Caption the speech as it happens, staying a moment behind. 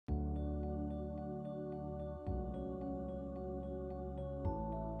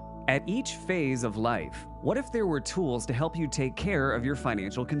At each phase of life, what if there were tools to help you take care of your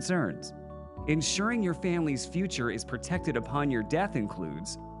financial concerns? Ensuring your family's future is protected upon your death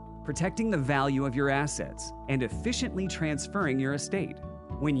includes protecting the value of your assets and efficiently transferring your estate.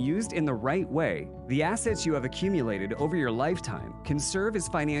 When used in the right way, the assets you have accumulated over your lifetime can serve as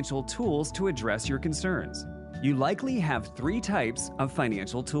financial tools to address your concerns. You likely have three types of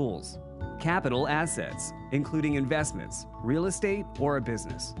financial tools: capital assets, including investments, real estate, or a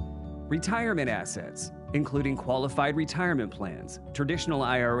business; retirement assets, including qualified retirement plans, traditional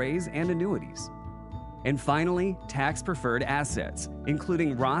IRAs, and annuities; and finally, tax-preferred assets,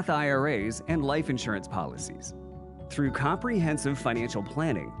 including Roth IRAs and life insurance policies. Through comprehensive financial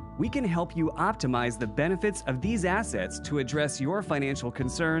planning, we can help you optimize the benefits of these assets to address your financial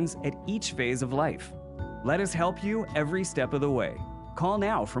concerns at each phase of life. Let us help you every step of the way. Call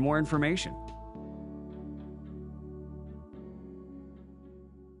now for more information.